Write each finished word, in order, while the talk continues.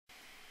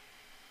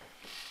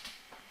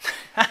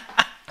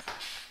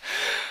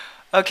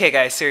Okay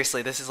guys,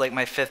 seriously, this is like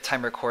my 5th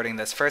time recording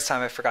this. First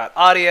time I forgot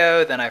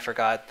audio, then I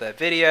forgot the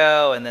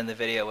video, and then the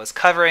video was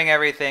covering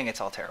everything. It's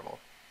all terrible.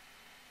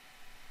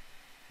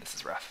 This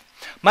is rough.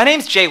 My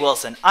name's Jay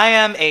Wilson. I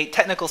am a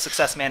technical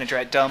success manager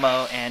at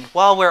Domo, and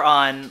while we're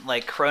on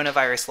like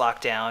coronavirus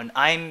lockdown,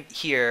 I'm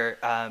here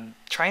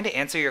trying to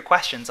answer your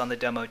questions on the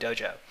Domo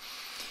Dojo.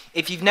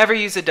 If you've never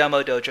used the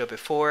Domo Dojo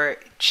before,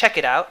 check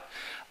it out.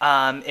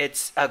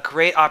 It's a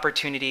great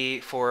opportunity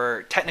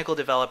for technical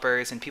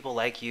developers and people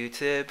like you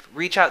to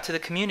reach out to the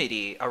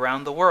community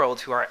around the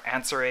world who are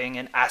answering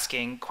and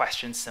asking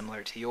questions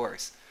similar to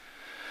yours.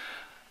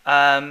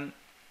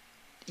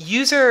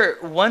 User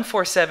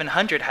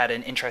 14700 had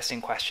an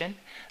interesting question,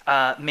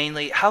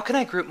 mainly, how can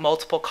I group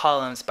multiple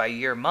columns by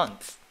year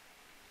month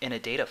in a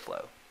data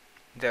flow?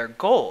 Their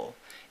goal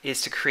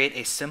is to create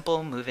a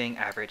simple moving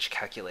average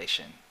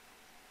calculation.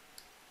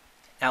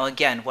 Now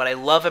again, what I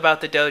love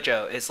about the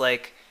Dojo is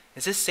like,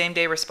 is this same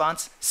day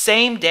response?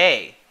 Same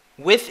day,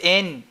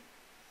 within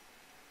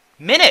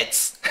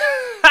minutes.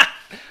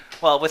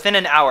 Well, within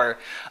an hour,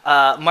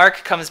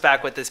 Mark comes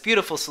back with this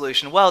beautiful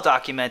solution, well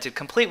documented,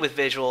 complete with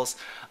visuals,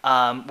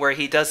 where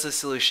he does the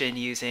solution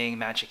using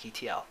Magic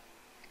ETL.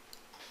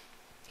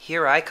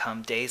 Here I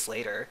come days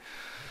later.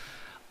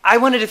 I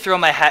wanted to throw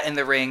my hat in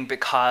the ring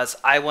because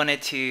I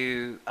wanted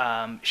to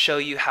show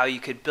you how you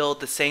could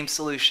build the same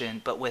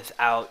solution but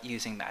without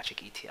using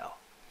Magic ETL.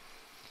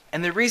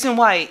 And the reason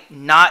why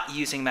not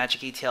using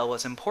Magic ETL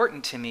was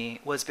important to me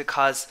was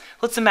because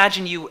let's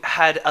imagine you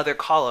had other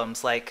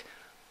columns like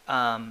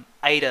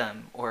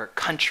item or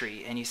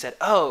country, and you said,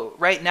 oh,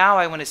 right now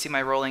I want to see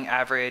my rolling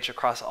average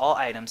across all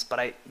items,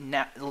 but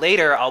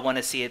later I'll want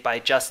to see it by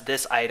just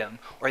this item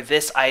or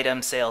this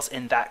item sales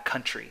in that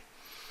country.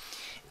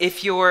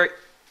 If your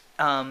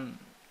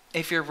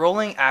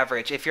rolling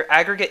average, if your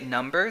aggregate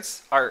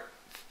numbers are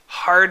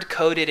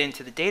hard-coded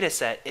into the data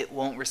set, it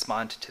won't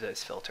respond to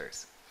those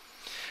filters.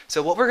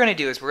 So what we're going to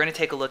do is we're going to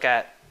take a look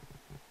at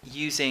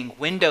using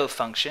window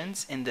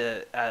functions in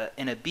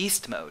a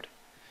beast mode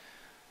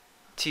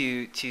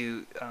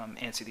to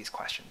answer these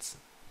questions.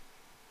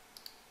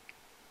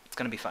 It's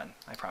going to be fun,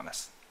 I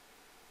promise,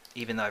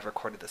 even though I've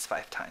recorded this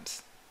 5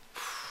 times.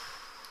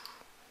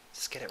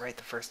 Just get it right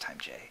the first time,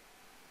 Jay.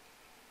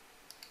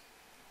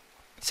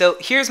 So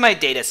here's my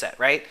data set,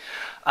 right?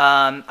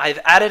 I've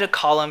added a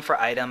column for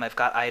item. I've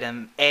got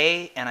item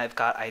A and I've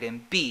got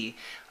item B,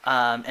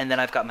 and then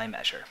I've got my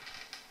measure.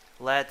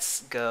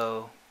 Let's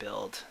go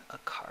build a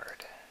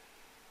card.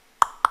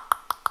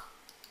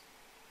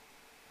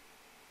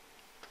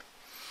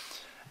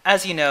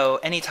 As you know,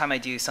 anytime I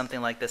do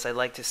something like this, I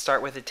like to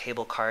start with a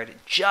table card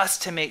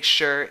just to make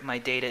sure my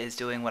data is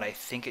doing what I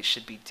think it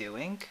should be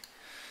doing.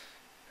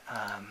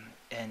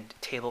 And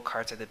table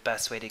cards are the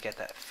best way to get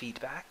that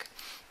feedback.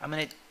 I'm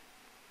going to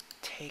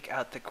take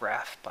out the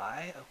graph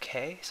by.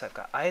 Okay, so I've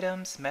got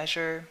items,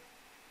 measure,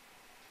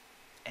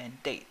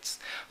 and dates.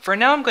 For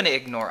now, I'm going to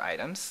ignore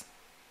items.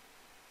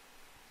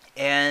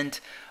 And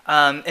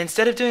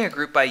instead of doing a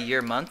group by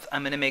year month,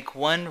 I'm going to make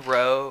one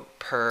row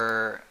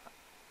per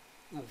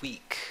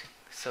week.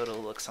 So it'll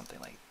look something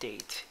like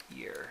date,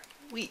 year,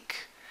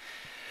 week.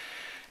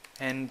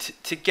 And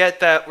to get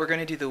that, we're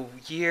going to do the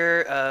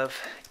year of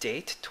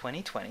date,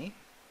 2020.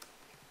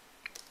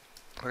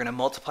 We're going to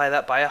multiply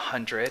that by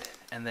 100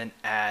 and then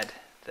add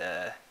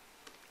the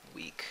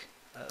week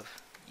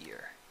of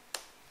year.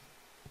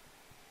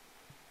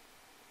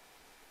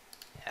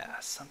 Yeah,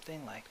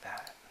 something like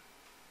that.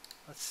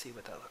 Let's see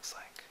what that looks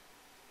like.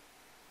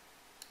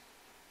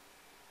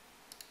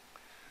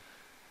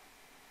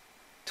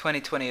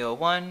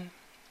 2020-01,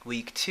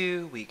 week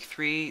 2, week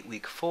 3,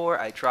 week 4,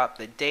 I drop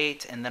the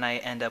date, and then I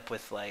end up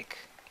with, like,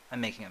 I'm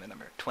making up a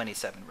number,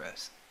 27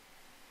 rows.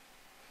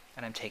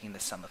 And I'm taking the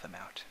sum of them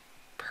out.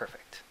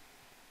 Perfect.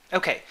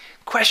 Okay,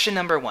 question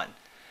number 1.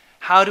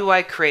 How do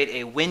I create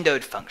a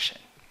windowed function?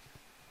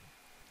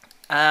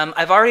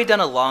 I've already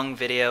done a long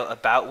video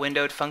about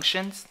windowed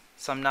functions,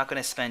 so I'm not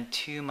going to spend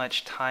too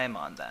much time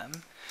on them.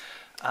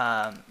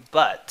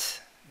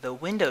 But the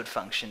windowed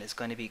function is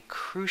going to be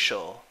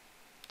crucial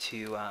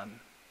to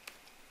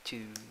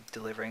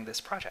delivering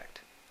this project.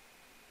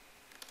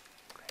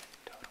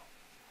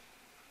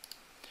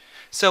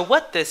 So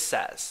what this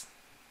says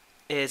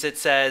is it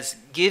says,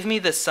 give me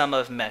the sum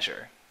of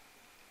measure.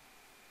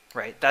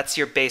 Right, that's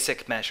your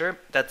basic measure.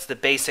 That's the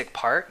basic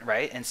part,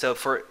 right? And so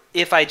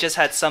if I just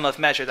had sum of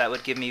measure, that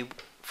would give me,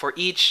 for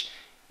each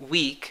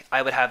week,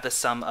 I would have the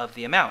sum of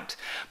the amount.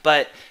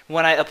 But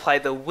when I apply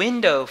the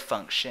window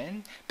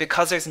function,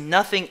 because there's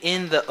nothing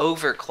in the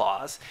over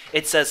clause,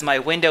 it says my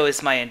window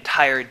is my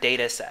entire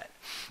data set.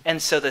 And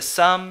so the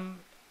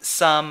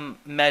sum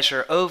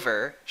measure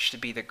over should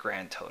be the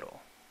grand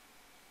total.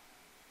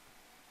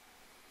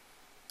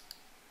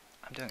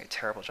 I'm doing a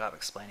terrible job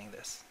explaining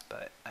this,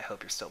 but I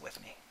hope you're still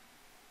with me.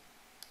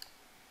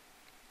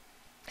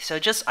 So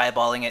just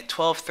eyeballing it,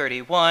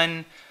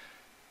 1231.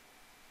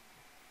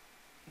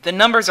 The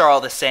numbers are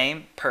all the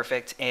same,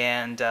 perfect,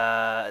 and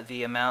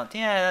the amount,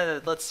 yeah,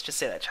 let's just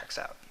say that checks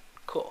out.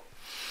 Cool.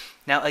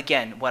 Now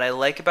again, what I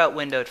like about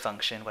windowed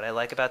function, what I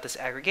like about this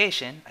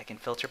aggregation, I can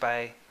filter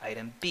by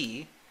item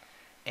B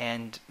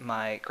and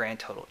my grand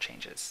total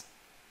changes.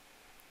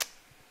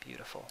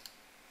 Beautiful.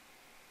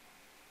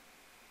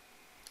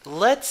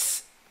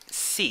 Let's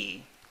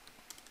see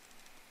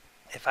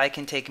if I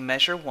can take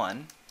measure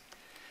 1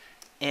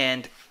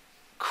 and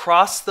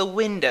cross the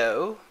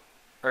window,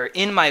 or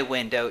in my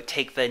window,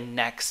 take the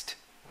next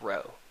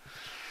row.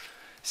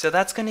 So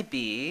that's going to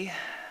be,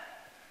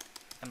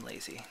 I'm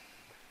lazy.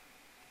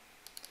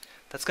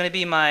 That's going to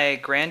be my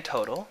grand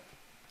total,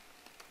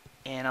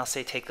 and I'll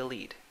say take the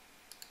lead.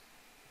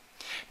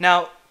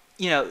 Now,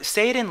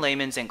 say it in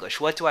layman's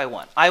English. What do I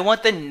want? I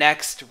want the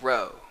next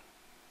row.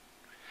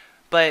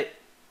 But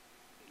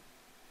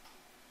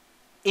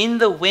in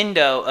the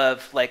window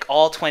of like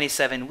all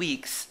 27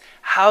 weeks,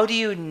 how do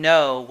you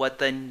know what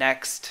the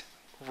next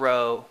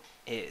row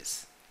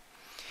is?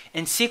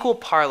 In SQL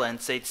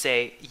parlance, they'd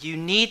say you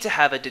need to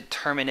have a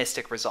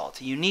deterministic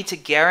result. You need to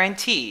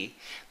guarantee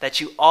that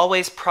you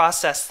always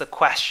process the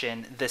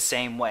question the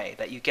same way,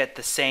 that you get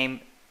the same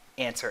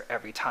answer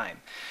every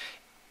time.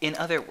 In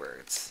other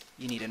words,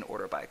 you need an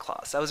order by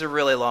clause. That was a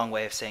really long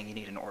way of saying you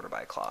need an order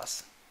by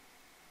clause.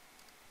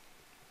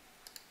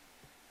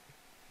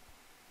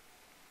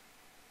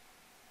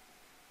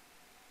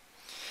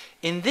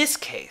 In this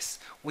case,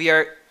 we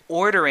are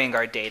ordering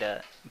our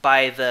data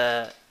by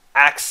the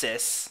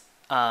axis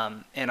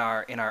in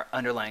our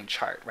underlying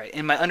chart, right?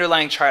 In my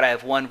underlying chart, I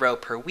have 1 row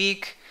per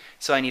week,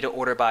 so I need to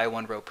order by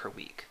 1 row per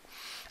week.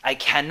 I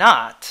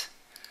cannot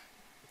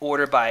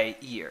order by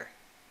year.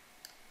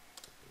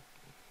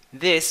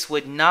 This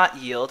would not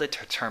yield a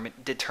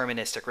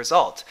deterministic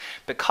result,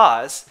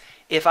 because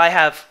if I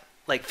have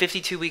like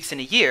 52 weeks in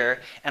a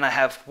year and I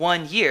have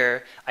 1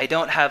 year, I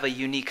don't have a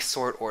unique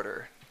sort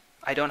order.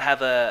 I don't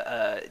have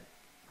a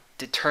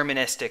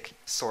deterministic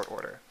sort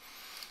order.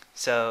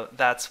 So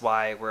that's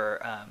why we're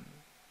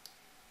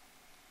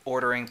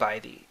ordering by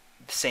the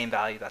same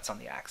value that's on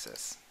the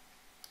axis.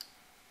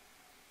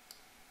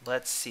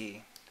 Let's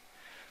see.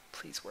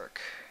 Please work.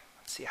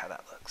 Let's see how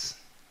that looks.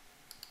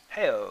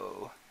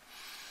 Hey-o.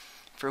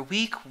 For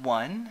week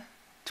 1,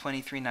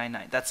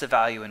 2399, that's the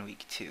value in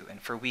week 2. And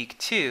for week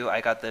 2,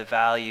 I got the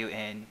value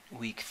in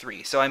week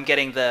 3. So I'm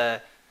getting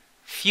the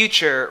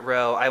future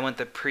row, I want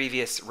the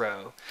previous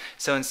row.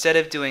 So instead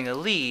of doing a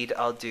lead,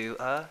 I'll do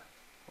a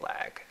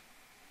lag.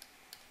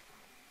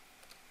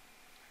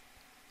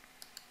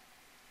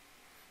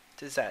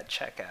 Does that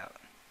check out?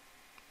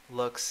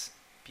 Looks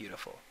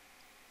beautiful.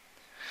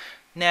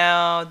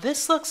 Now,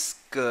 this looks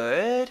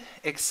good,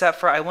 except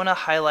for I want to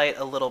highlight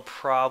a little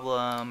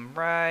problem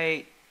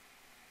right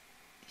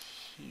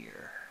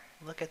here.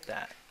 Look at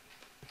that.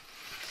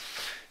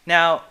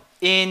 Now,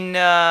 in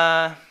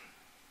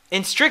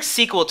strict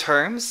SQL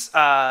terms,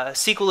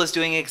 SQL is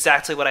doing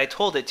exactly what I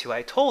told it to.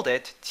 I told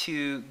it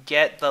to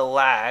get the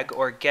lag,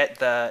 or get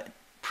the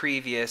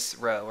previous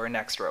row, or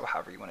next row,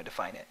 however you want to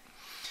define it.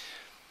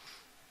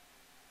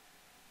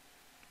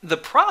 The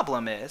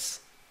problem is,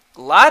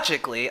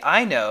 logically,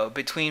 I know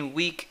between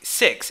week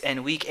 6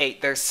 and week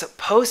 8, there's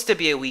supposed to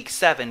be a week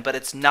 7, but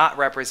it's not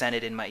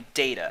represented in my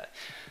data.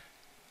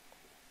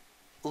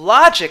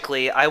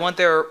 Logically, I want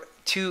there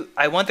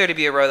to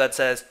be a row that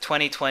says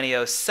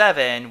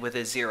 2020-07 with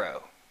a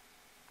 0.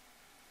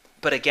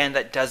 But again,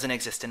 that doesn't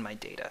exist in my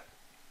data.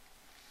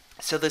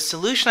 So the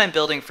solution I'm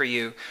building for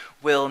you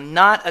will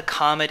not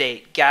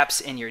accommodate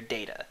gaps in your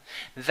data.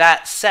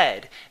 That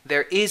said,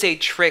 there is a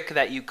trick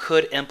that you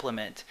could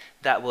implement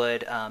that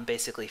would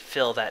basically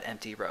fill that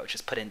empty row.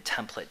 Just put in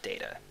template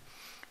data,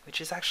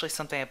 which is actually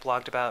something I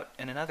blogged about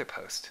in another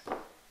post.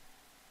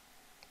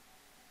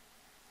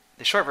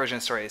 The short version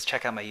of the story is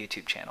check out my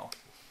YouTube channel.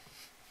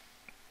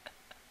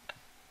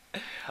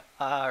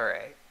 All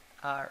right.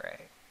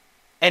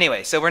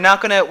 Anyway, so we're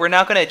not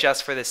gonna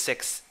adjust for the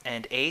 6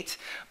 and 8,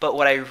 but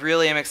what I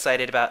really am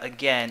excited about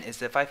again is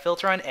that if I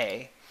filter on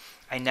A,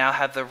 I now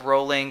have the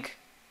rolling,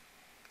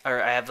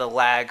 or I have the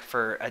lag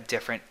for a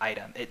different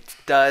item. It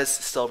does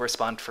still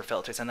respond for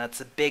filters, and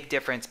that's a big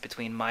difference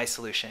between my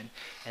solution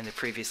and the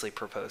previously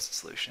proposed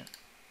solution.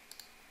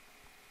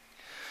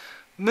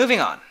 Moving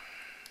on.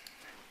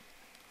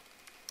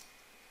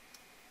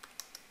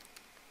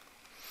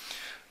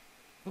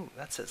 Ooh,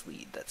 that says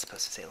lead. That's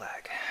supposed to say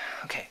lag.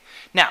 Okay.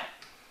 Now,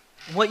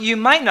 what you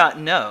might not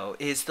know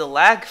is the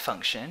lag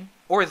function,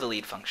 or the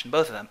lead function,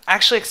 both of them,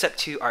 actually accept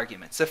 2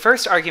 arguments. The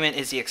first argument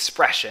is the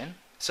expression,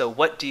 so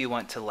what do you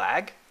want to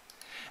lag?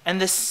 And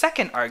the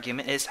second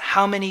argument is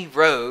how many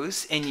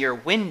rows in your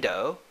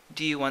window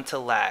do you want to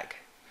lag?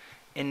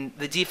 And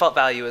the default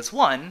value is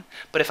 1,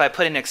 but if I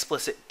put in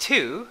explicit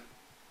 2,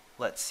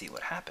 let's see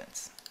what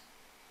happens.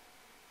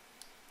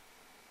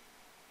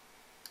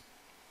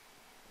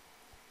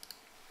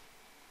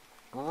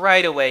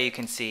 Right away you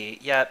can see,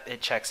 yep,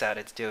 it checks out.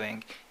 It's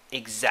doing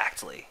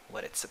exactly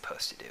what it's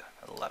supposed to do.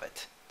 I love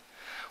it.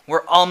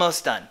 We're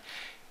almost done.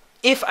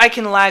 If I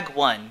can lag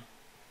 1,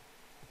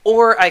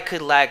 or I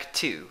could lag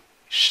 2,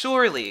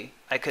 surely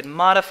I could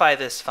modify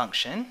this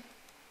function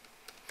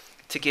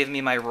to give me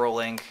my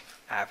rolling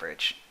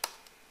average.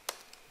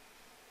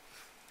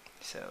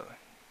 So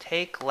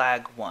take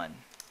lag 1,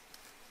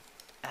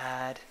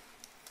 add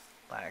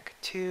lag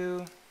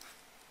 2,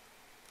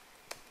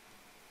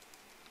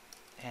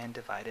 and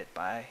divide it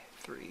by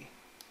 3.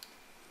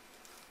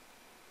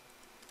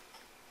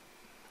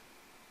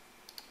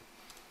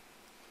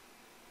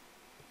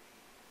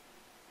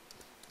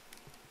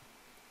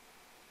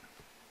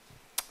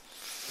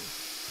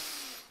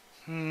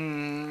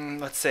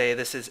 Let's say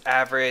this is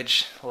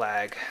average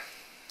lag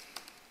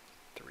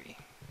 3.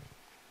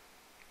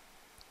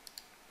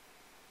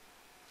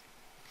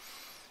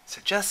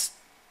 So just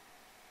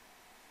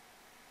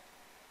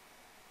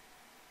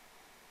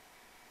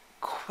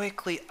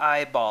quickly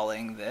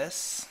eyeballing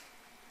this,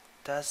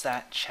 does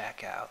that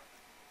check out?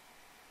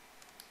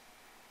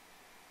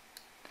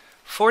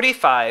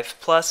 45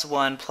 plus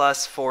 1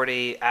 plus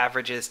 40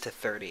 averages to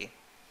 30.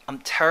 I'm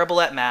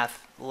terrible at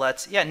math.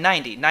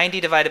 90. 90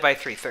 divided by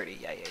 3, 30.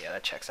 Yeah,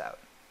 that checks out.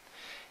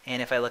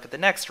 And if I look at the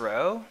next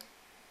row,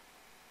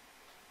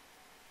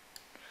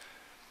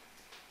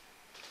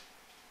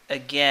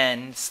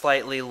 again,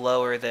 slightly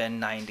lower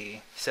than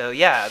 90. So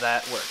yeah,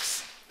 that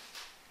works.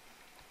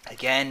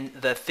 Again,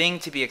 the thing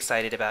to be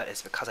excited about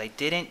is because I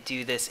didn't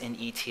do this in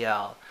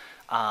ETL,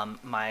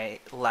 my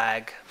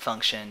lag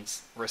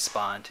functions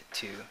respond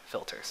to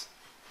filters.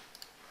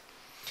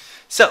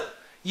 So,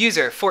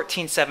 user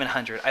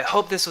 14700, I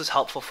hope this was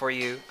helpful for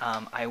you.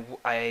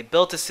 I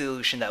built a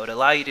solution that would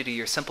allow you to do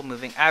your simple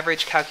moving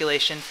average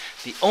calculation.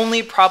 The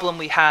only problem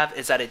we have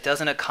is that it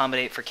doesn't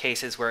accommodate for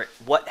cases where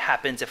what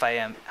happens if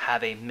I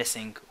have a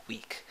missing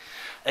week.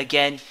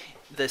 Again,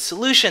 the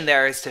solution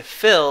there is to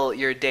fill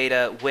your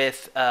data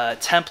with a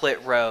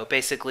template row,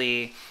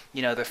 basically,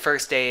 the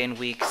first day in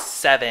week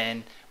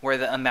 7 where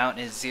the amount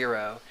is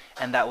 0,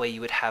 and that way you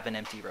would have an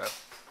empty row.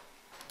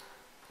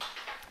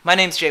 My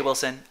name's Jay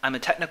Wilson. I'm a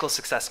technical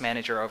success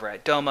manager over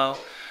at Domo.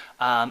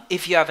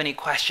 If you have any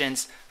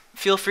questions,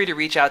 feel free to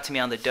reach out to me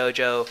on the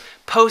Dojo.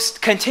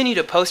 Continue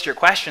to post your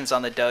questions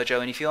on the Dojo,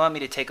 and if you want me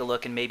to take a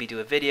look and maybe do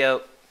a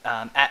video,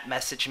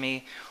 message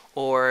me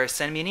or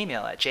send me an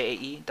email at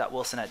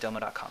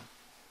jae.wilson@domo.com.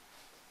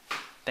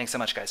 Thanks so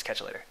much, guys. Catch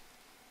you later.